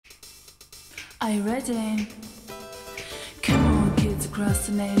Are you ready? Come on kids across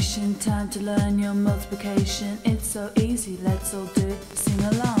the nation, time to learn your multiplication. It's so easy, let's all do it. Sing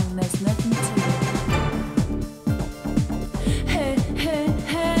along, there's nothing to it. Hey, hey,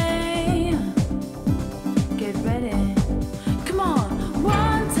 hey, get ready. Come on,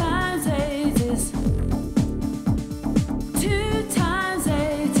 1 times 8 is 2 times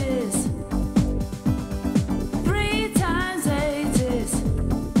 8 is 3 times 8 is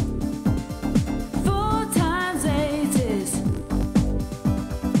 4 times 8 is 5 times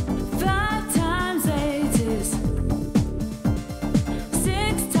 8 is 6 times 8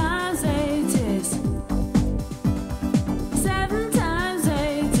 is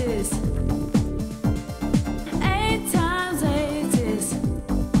 7 times 8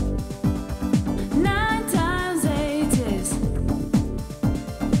 is 8 times 8 is 9 times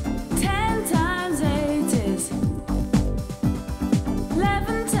 8 is 10 times 8 is 11 times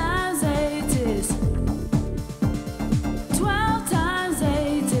 8 is 12 times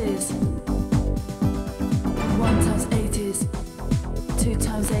 8 is 1 times 8 is 2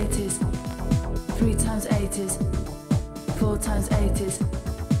 times 8 is 3 times 8 is 4 times 8 is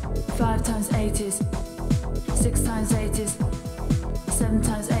 5 times 8 is 6 times 8 is 7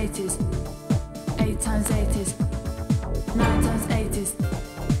 times 8 is 8 times 8 is 9 times 8 is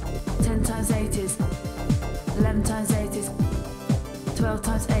 10 times 8 is 11 times 8 is 12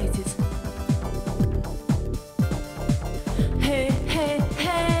 times 8 is. Hey, hey,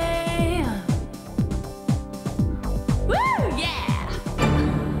 hey. Woo, yeah!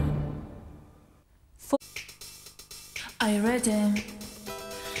 Are you ready?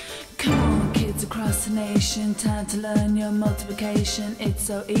 Come on kids across the nation, time to learn your multiplication. It's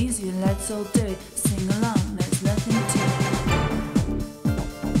so easy, let's all do it. Sing along, there's nothing to it.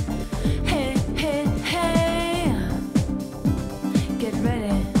 Hey, hey, hey, get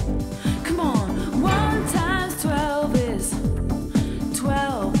ready. Come on, 1 times 12 is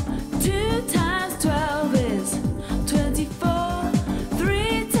 12. 2 times 12 is 24.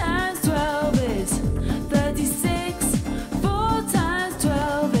 3 times 12 is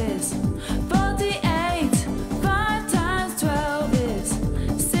 36. 4 times 12 is 48. 5 times 12 is 60. 6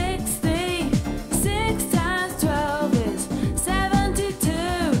 times 12 is 72. 7 times 12 is 84. 8 times 12 is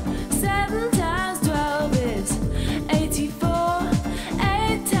 96. 9 times 12 is 108. 10 times 12 is 120. 11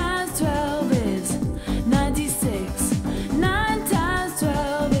 times 12 is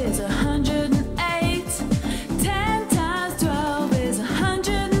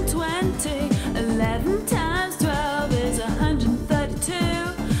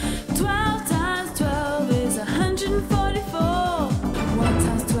 132. 12 times 12 is 144. 1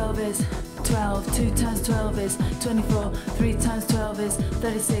 times 12 is 12. 2 times 12 is 24. 3 times 12 is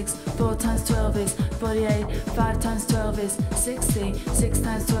 36. 4 times 12 is 48. 5 times 12 is 60. 6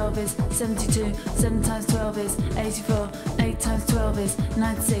 times 12 is 72. 7 times 12 is 84. 8 times 12 is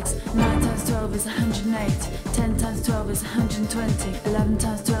 96. 9 times 12 is 108. 10 times 12 is 120. 11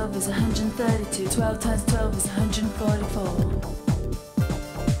 times 12 is 132. 12 times 12 is 144.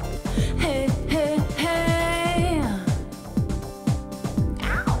 Hey, hey, hey.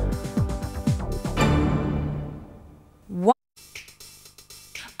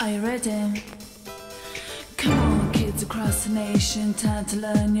 Are you ready? Come on kids across the nation, time to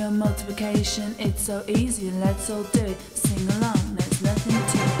learn your multiplication. It's so easy, let's all do it. Sing along, there's nothing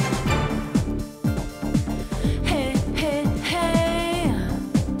to it. Hey, hey, hey,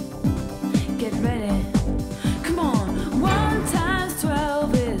 get ready. Come on, 1 times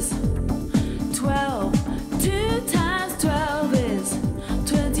 12 is 12. 2 times 12 is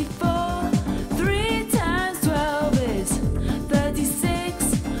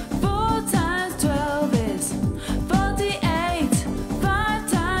 24. 3 times 12 is 36. 4 times 12 is 48. 5 times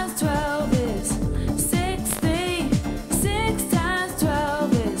 12 is 60. 6 times 12 is 72. 7 times 12 is 84.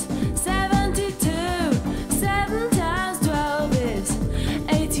 8 times 12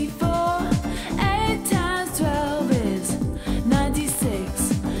 is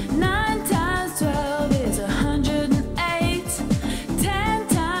 96. 9 times 12 is 108. 10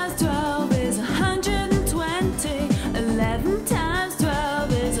 times 12 is 120. 11 times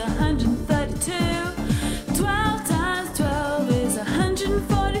 12 is 132. 12 times 12 is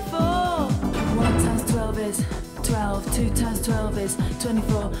 144. 1 times 12 is 12. 2 times 12 is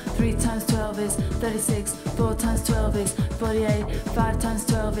 24. 3 times 12 is 36. 4 times 12 is 48. 5 times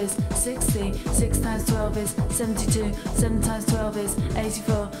 12 is 60. 6 times 12 is 72. 7 times 12 is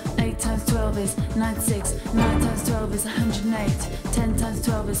 84. 8 times 12 is 96. 9 times 12 is 108. 10 times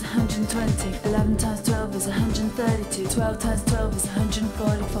 12 is 120. 11 times 12 is 132. 12 times 12 is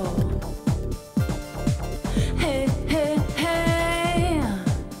 144. Hey, hey, hey.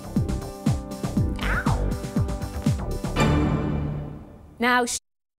 Now